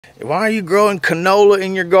Why are you growing canola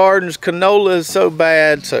in your gardens? Canola is so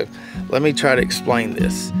bad. So let me try to explain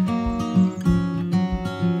this.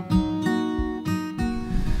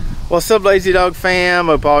 What's up, Lazy Dog fam?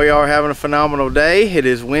 Hope all y'all are having a phenomenal day. It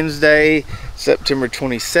is Wednesday, September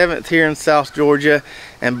 27th here in South Georgia.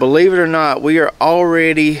 And believe it or not, we are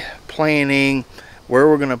already planning where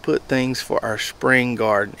we're gonna put things for our spring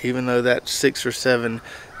garden, even though that's 6 or 7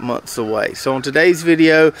 months away. So on today's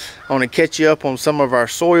video, I want to catch you up on some of our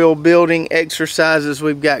soil building exercises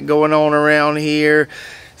we've got going on around here,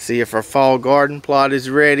 see if our fall garden plot is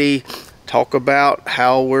ready, talk about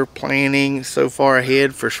how we're planning so far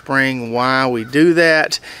ahead for spring, why we do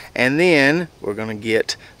that, and then we're going to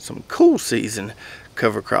get some cool season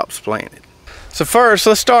cover crops planted. So first,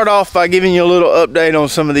 let's start off by giving you a little update on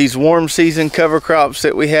some of these warm season cover crops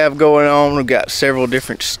that we have going on. We've got several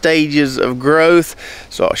different stages of growth,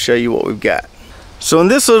 so I'll show you what we've got. So in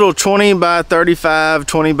this little 20 by 35,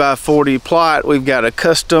 20 by 40 plot, we've got a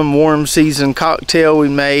custom warm season cocktail we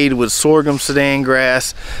made with sorghum sudan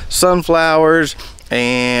grass, sunflowers,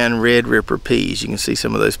 and red ripper peas. You can see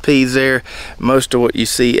some of those peas there. Most of what you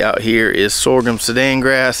see out here is sorghum sudan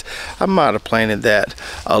grass. I might have planted that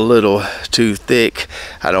a little too thick.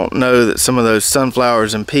 I don't know that some of those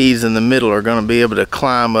sunflowers and peas in the middle are going to be able to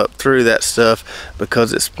climb up through that stuff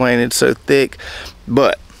because it's planted so thick,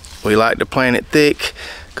 but we like to plant it thick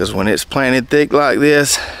because when it's planted thick like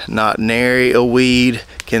this, not nary a weed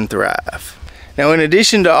can thrive. Now, in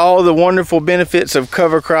addition to all the wonderful benefits of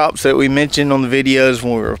cover crops that we mentioned on the videos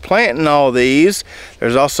when we were planting all these,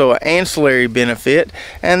 there's also an ancillary benefit,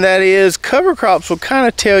 and that is cover crops will kind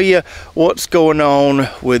of tell you what's going on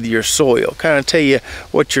with your soil, kind of tell you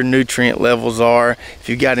what your nutrient levels are, if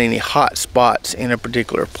you've got any hot spots in a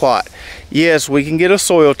particular plot. Yes, we can get a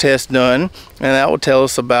soil test done, and that will tell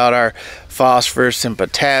us about our phosphorus and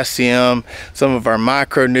potassium, some of our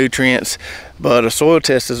micronutrients, but a soil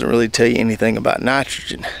test doesn't really tell you anything about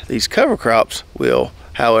nitrogen. These cover crops will,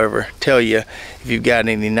 however, tell you if you've got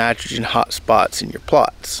any nitrogen hot spots in your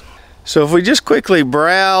plots. So if we just quickly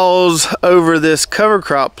browse over this cover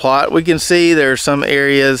crop plot, we can see there are some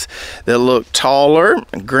areas that look taller,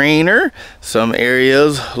 greener, some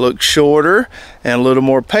areas look shorter and a little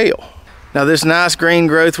more pale. Now this nice green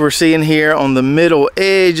growth we're seeing here on the middle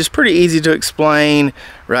edge is pretty easy to explain.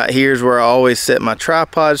 Right here is where I always set my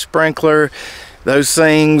tripod sprinkler. Those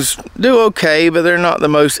things do okay, but they're not the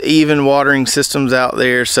most even watering systems out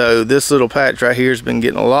there. So this little patch right here has been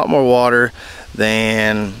getting a lot more water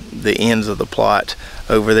than the ends of the plot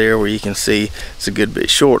over there where you can see it's a good bit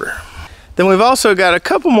shorter. Then we've also got a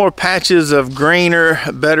couple more patches of greener,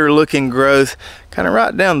 better looking growth kind of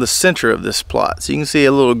right down the center of this plot. So you can see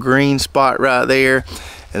a little green spot right there,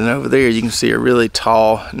 and then over there you can see a really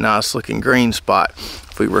tall, nice looking green spot.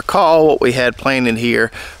 If we recall what we had planted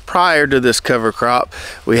here prior to this cover crop,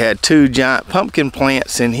 we had 2 giant pumpkin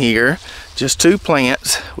plants in here, just 2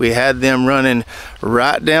 plants. We had them running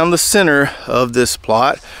right down the center of this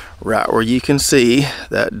plot, right where you can see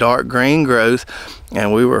that dark green growth,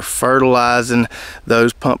 and we were fertilizing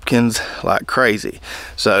those pumpkins like crazy.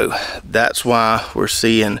 So that's why we're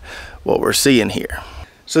seeing what we're seeing here.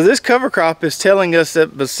 So this cover crop is telling us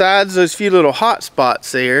that besides those few little hot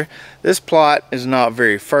spots there, this plot is not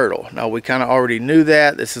very fertile. Now we kind of already knew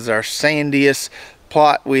that. This is our sandiest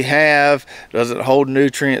plot we have, doesn't hold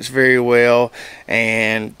nutrients very well,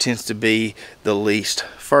 and tends to be the least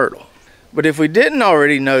fertile. But if we didn't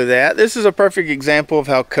already know that, this is a perfect example of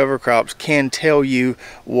how cover crops can tell you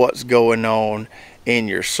what's going on in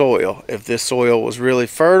your soil. If this soil was really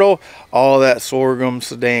fertile, all that sorghum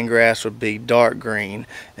sudan grass would be dark green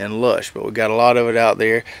and lush, but we got a lot of it out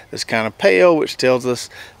there that's kind of pale, which tells us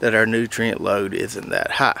that our nutrient load isn't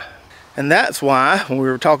that high. And that's why when we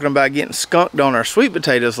were talking about getting skunked on our sweet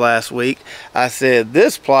potatoes last week, I said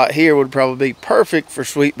this plot here would probably be perfect for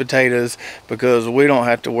sweet potatoes because we don't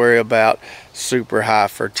have to worry about super high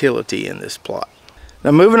fertility in this plot. Now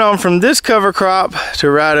moving on from this cover crop to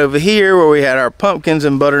right over here where we had our pumpkins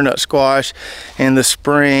and butternut squash in the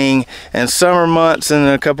spring and summer months, and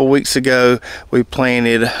a couple weeks ago we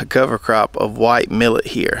planted a cover crop of white millet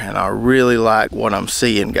here, and I really like what I'm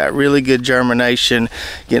seeing. Got really good germination,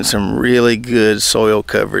 getting some really good soil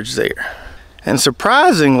coverage there. And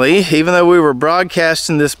surprisingly, even though we were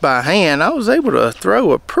broadcasting this by hand, I was able to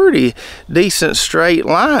throw a pretty decent straight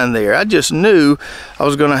line there. I just knew I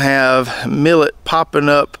was going to have millet popping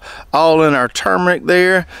up all in our turmeric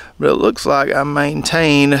there, but it looks like I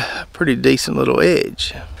maintained a pretty decent little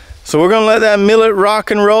edge. So we're gonna let that millet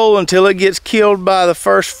rock and roll until it gets killed by the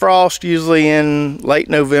first frost, usually in late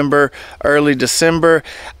November, early December.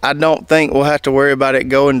 I don't think we'll have to worry about it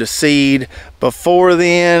going to seed before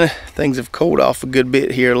then. Things have cooled off a good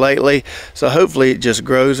bit here lately, so hopefully it just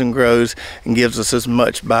grows and grows and gives us as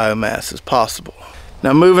much biomass as possible.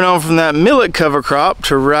 Now moving on from that millet cover crop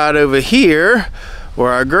to right over here,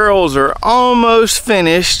 where our girls are almost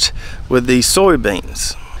finished with these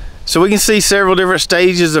soybeans. So we can see several different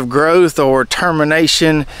stages of growth or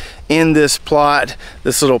termination in this plot.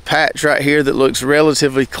 This little patch right here that looks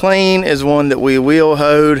relatively clean is one that we wheel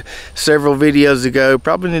hoed several videos ago.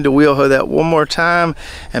 Probably need to wheel hoe that one more time,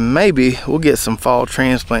 and maybe we'll get some fall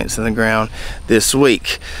transplants in the ground this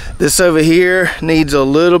week. This over here needs a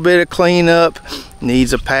little bit of cleanup,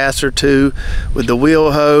 needs a pass or two with the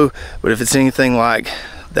wheel hoe, but if it's anything like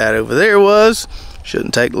that over there was,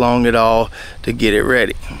 shouldn't take long at all to get it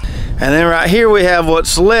ready. And then right here we have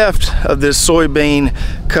what's left of this soybean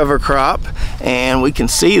cover crop, and we can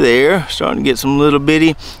see there starting to get some little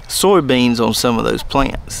bitty soybeans on some of those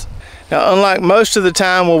plants. Now, unlike most of the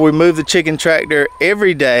time where we move the chicken tractor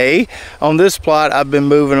every day, on this plot I've been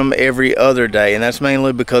moving them every other day, and that's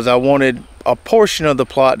mainly because I wanted a portion of the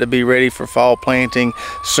plot to be ready for fall planting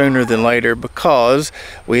sooner than later, because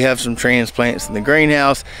we have some transplants in the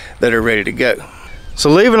greenhouse that are ready to go. So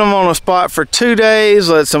leaving them on a spot for 2 days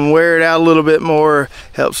lets them wear it out a little bit more,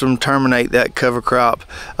 helps them terminate that cover crop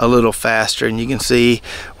a little faster. And you can see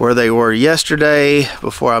where they were yesterday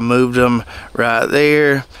before I moved them right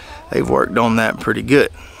there. They've worked on that pretty good.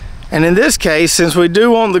 And in this case, since we do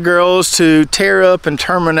want the girls to tear up and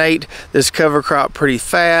terminate this cover crop pretty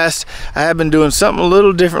fast, I have been doing something a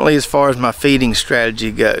little differently as far as my feeding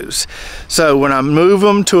strategy goes. So when I move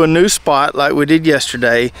them to a new spot like we did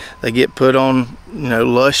yesterday, they get put on, you know,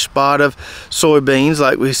 lush spot of soybeans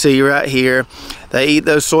like we see right here. They eat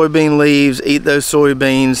those soybean leaves, eat those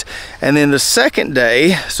soybeans, and then the second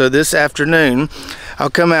day, so this afternoon, I'll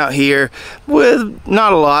come out here with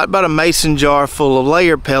not a lot, about a mason jar full of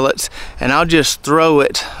layer pellets, and I'll just throw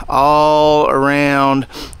it all around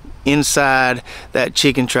inside that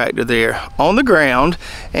chicken tractor there on the ground.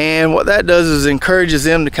 And what that does is encourages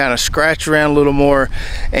them to kind of scratch around a little more,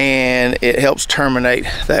 and it helps terminate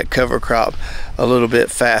that cover crop a little bit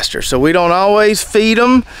faster. So we don't always feed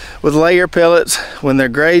them with layer pellets when they're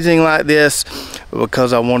grazing like this,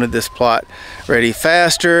 because I wanted this plot ready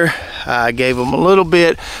faster. I gave them a little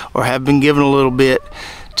bit, or have been given a little bit,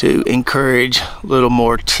 to encourage a little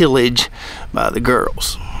more tillage by the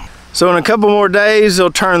girls. So in a couple more days,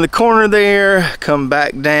 they'll turn the corner there, come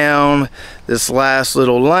back down this last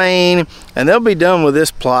little lane, and they'll be done with this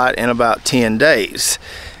plot in about 10 days.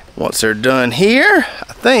 Once they're done here,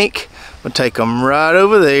 I think we'll take them right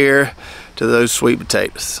over there to those sweet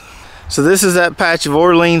potatoes. So this is that patch of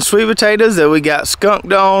Orleans sweet potatoes that we got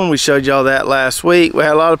skunked on. We showed y'all that last week. We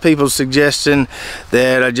had a lot of people suggesting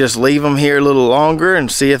that I just leave them here a little longer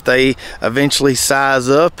and see if they eventually size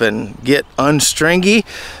up and get unstringy.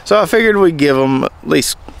 So I figured we'd give them at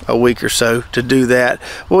least a week or so to do that.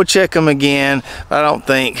 We'll check them again, but I don't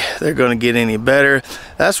think they're going to get any better.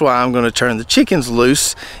 That's why I'm going to turn the chickens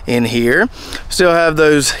loose in here. Still have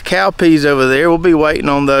those cowpeas over there. We'll be waiting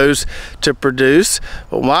on those to produce,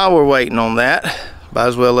 but while we're waiting on that, might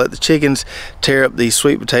as well let the chickens tear up these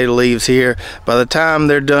sweet potato leaves here. By the time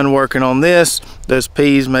they're done working on this, those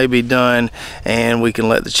peas may be done, and we can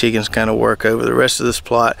let the chickens kind of work over the rest of this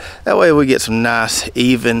plot. That way we get some nice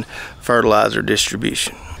even fertilizer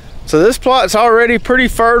distribution. So this plot's already pretty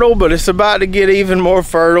fertile, but it's about to get even more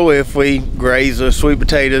fertile if we graze those sweet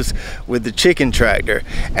potatoes with the chicken tractor.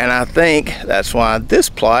 And I think that's why this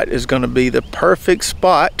plot is going to be the perfect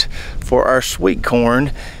spot for our sweet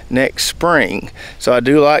corn next spring. So I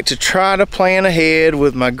do like to try to plan ahead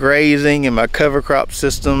with my grazing and my cover crop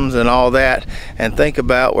systems and all that, and think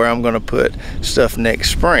about where I'm going to put stuff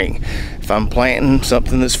next spring. If I'm planting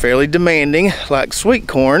something that's fairly demanding like sweet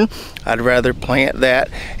corn, I'd rather plant that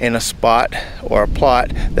in a spot or a plot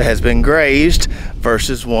that has been grazed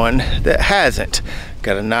versus one that hasn't.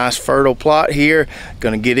 Got a nice fertile plot here,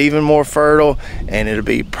 going to get even more fertile, and it'll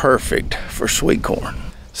be perfect for sweet corn.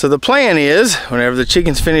 So the plan is, whenever the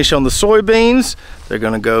chickens finish on the soybeans, they're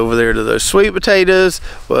going to go over there to those sweet potatoes.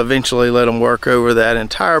 We'll eventually let them work over that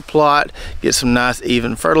entire plot, get some nice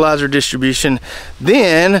even fertilizer distribution.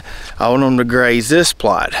 Then I want them to graze this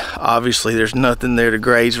plot. Obviously there's nothing there to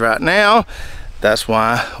graze right now. That's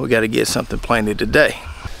why we got to get something planted today.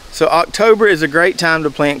 So October is a great time to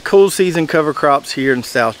plant cool season cover crops here in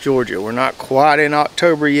South Georgia. We're not quite in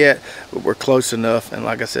October yet, but we're close enough. And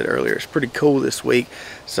like I said earlier, it's pretty cool this week,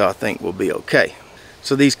 so I think we'll be okay.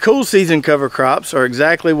 So these cool season cover crops are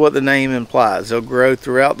exactly what the name implies. They'll grow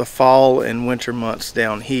throughout the fall and winter months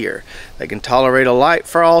down here. They can tolerate a light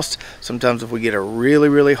frost. Sometimes if we get a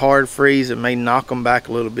really hard freeze, it may knock them back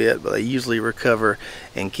a little bit, but they usually recover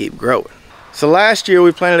and keep growing. So last year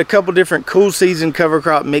we planted a couple different cool season cover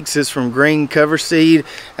crop mixes from green cover seed,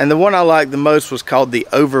 and the one I liked the most was called the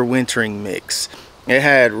overwintering mix. It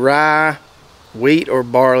had rye, wheat or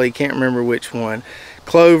barley, can't remember which one,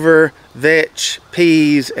 clover, vetch,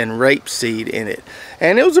 peas, and rapeseed in it.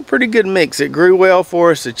 And it was a pretty good mix. It grew well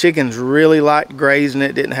for us. The chickens really liked grazing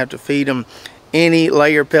it. Didn't have to feed them any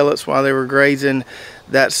layer pellets while they were grazing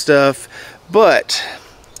that stuff. But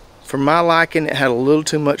for my liking, it had a little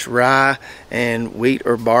too much rye and wheat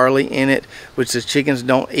or barley in it, which the chickens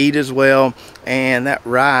don't eat as well. And that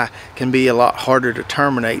rye can be a lot harder to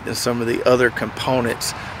terminate than some of the other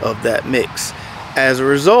components of that mix. As a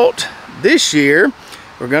result, this year,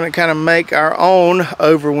 we're going to kind of make our own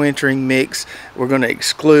overwintering mix. We're going to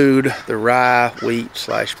exclude the rye, wheat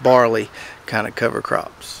 / barley kind of cover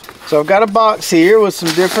crops. So I've got a box here with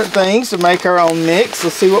some different things to make our own mix.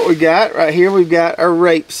 Let's see what we got. Right here we've got our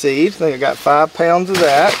rapeseed. I think I got 5 pounds of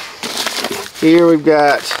that. Here we've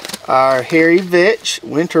got our hairy vetch,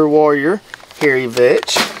 Winter Warrior hairy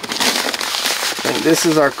vetch. And this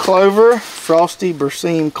is our clover, Frosty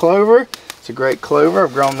Berseem clover. It's a great clover.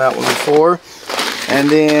 I've grown that one before. And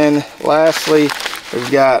then lastly,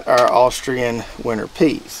 we've got our Austrian winter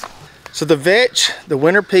peas. So the vetch, the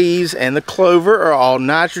winter peas, and the clover are all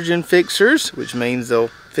nitrogen fixers, which means they'll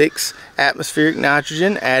fix atmospheric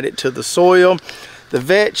nitrogen, add it to the soil. The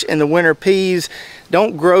vetch and the winter peas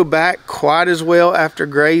don't grow back quite as well after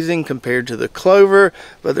grazing compared to the clover,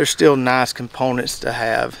 but they're still nice components to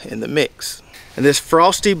have in the mix. And this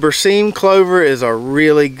Frosty Berseem clover is a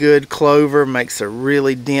really good clover, makes a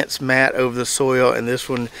really dense mat over the soil, and this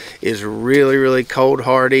one is really cold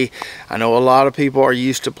hardy. I know a lot of people are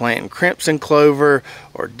used to planting crimson clover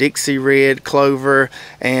or Dixie red clover,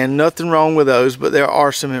 and nothing wrong with those, but there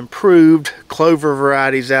are some improved clover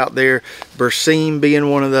varieties out there, Berseem being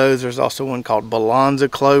one of those. There's also one called Balanza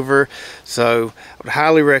clover, so I would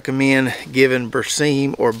highly recommend giving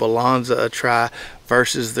Berseem or Balanza a try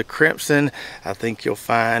versus the crimson. I think you'll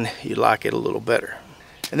find you like it a little better.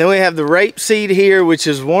 And then we have the rapeseed here, which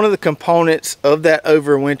is one of the components of that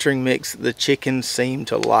overwintering mix the chickens seem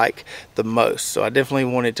to like the most. So I definitely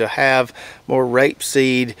wanted to have more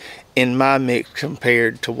rapeseed in my mix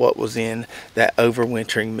compared to what was in that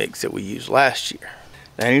overwintering mix that we used last year.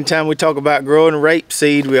 Now, anytime we talk about growing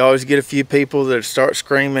rapeseed, we always get a few people that start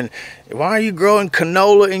screaming, "Why are you growing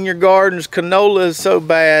canola in your gardens? Canola is so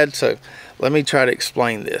bad." So let me try to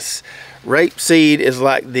explain this. Rapeseed is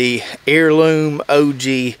like the heirloom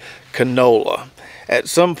OG canola. At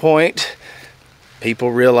some point,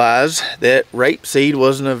 people realized that rapeseed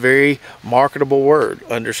wasn't a very marketable word,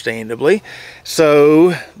 understandably.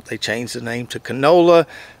 So they changed the name to canola,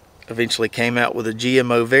 eventually came out with a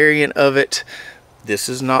GMO variant of it. This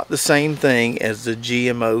is not the same thing as the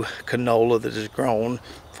GMO canola that is grown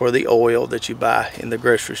for the oil that you buy in the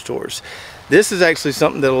grocery stores. This is actually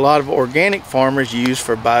something that a lot of organic farmers use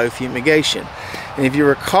for biofumigation. And if you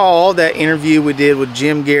recall that interview we did with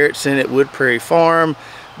Jim Garrettson at Wood Prairie Farm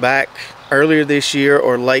back earlier this year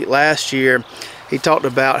or late last year, he talked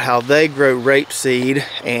about how they grow rapeseed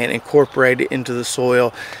and incorporate it into the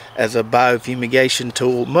soil as a biofumigation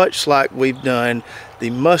tool, much like we've done the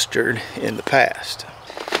mustard in the past.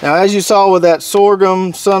 Now, as you saw with that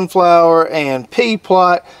sorghum, sunflower, and pea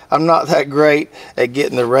plot, I'm not that great at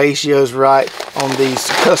getting the ratios right on these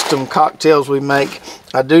custom cocktails we make.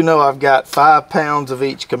 I do know I've got 5 pounds of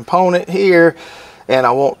each component here, and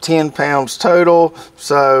I want 10 pounds total,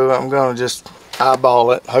 so I'm going to just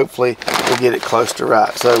eyeball it. Hopefully we'll get it close to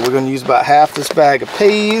right. So we're going to use about half this bag of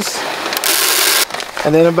peas,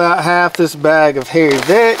 and then about half this bag of hairy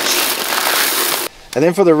vetch. And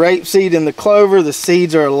then for the rapeseed and the clover, the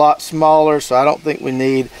seeds are a lot smaller, so I don't think we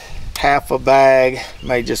need half a bag.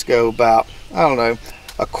 May just go about, I don't know,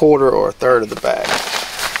 a quarter or a third of the bag.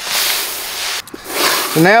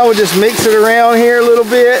 So now we'll just mix it around here a little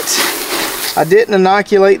bit. I didn't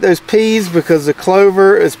inoculate those peas because the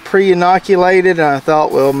clover is pre-inoculated, and I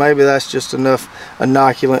thought, well, maybe that's just enough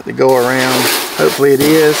inoculant to go around. Hopefully it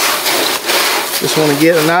is. Just want to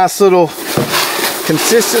get a nice little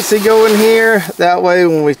consistency going here. That way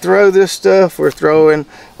when we throw this stuff, we're throwing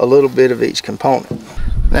a little bit of each component.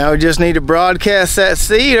 Now we just need to broadcast that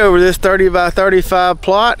seed over this 30 by 35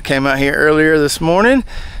 plot. Came out here earlier this morning,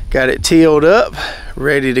 got it tilled up,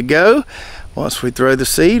 ready to go. Once we throw the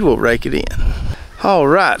seed, we'll rake it in. All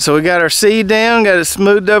right, so we got our seed down, got it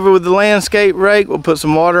smoothed over with the landscape rake. We'll put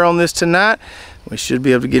some water on this tonight, We should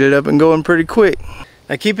be able to get it up and going pretty quick.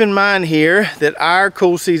 Now keep in mind here that our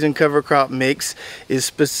cool season cover crop mix is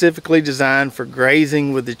specifically designed for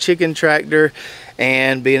grazing with the chicken tractor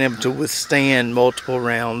and being able to withstand multiple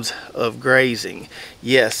rounds of grazing.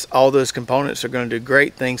 Yes, all those components are going to do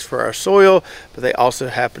great things for our soil, but they also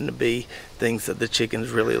happen to be things that the chickens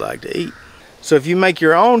really like to eat. So if you make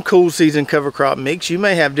your own cool season cover crop mix, you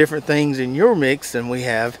may have different things in your mix than we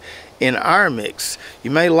have in our mix.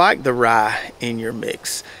 You may like the rye in your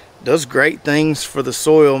mix. Does great things for the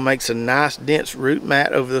soil, makes a nice dense root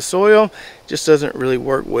mat over the soil, just doesn't really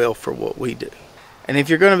work well for what we do. And if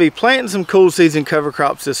you're going to be planting some cool season cover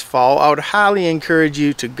crops this fall, I would highly encourage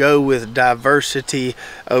you to go with diversity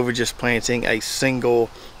over just planting a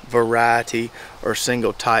single variety or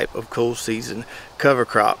single type of cool season cover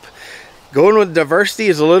crop. Going with diversity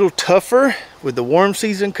is a little tougher with the warm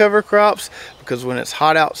season cover crops because when it's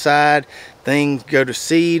hot outside, things go to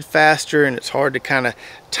seed faster and it's hard to kind of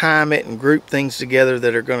time it and group things together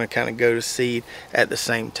that are going to kind of go to seed at the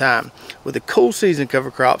same time. With the cool season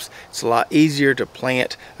cover crops, it's a lot easier to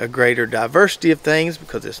plant a greater diversity of things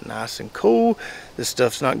because it's nice and cool. This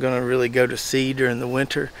stuff's not going to really go to seed during the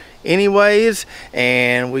winter anyways,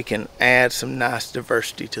 and we can add some nice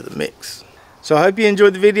diversity to the mix. So I hope you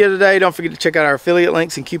enjoyed the video today. Don't forget to check out our affiliate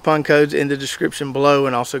links and coupon codes in the description below,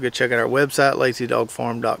 and also go check out our website,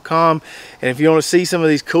 lazydogfarm.com. And if you want to see some of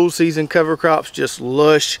these cool season cover crops, just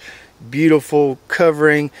lush, beautiful,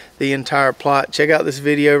 covering the entire plot, check out this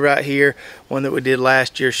video right here, one that we did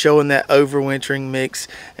last year, showing that overwintering mix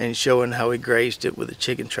and showing how we grazed it with a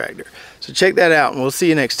chicken tractor. So check that out, and we'll see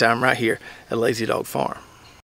you next time right here at Lazy Dog Farm.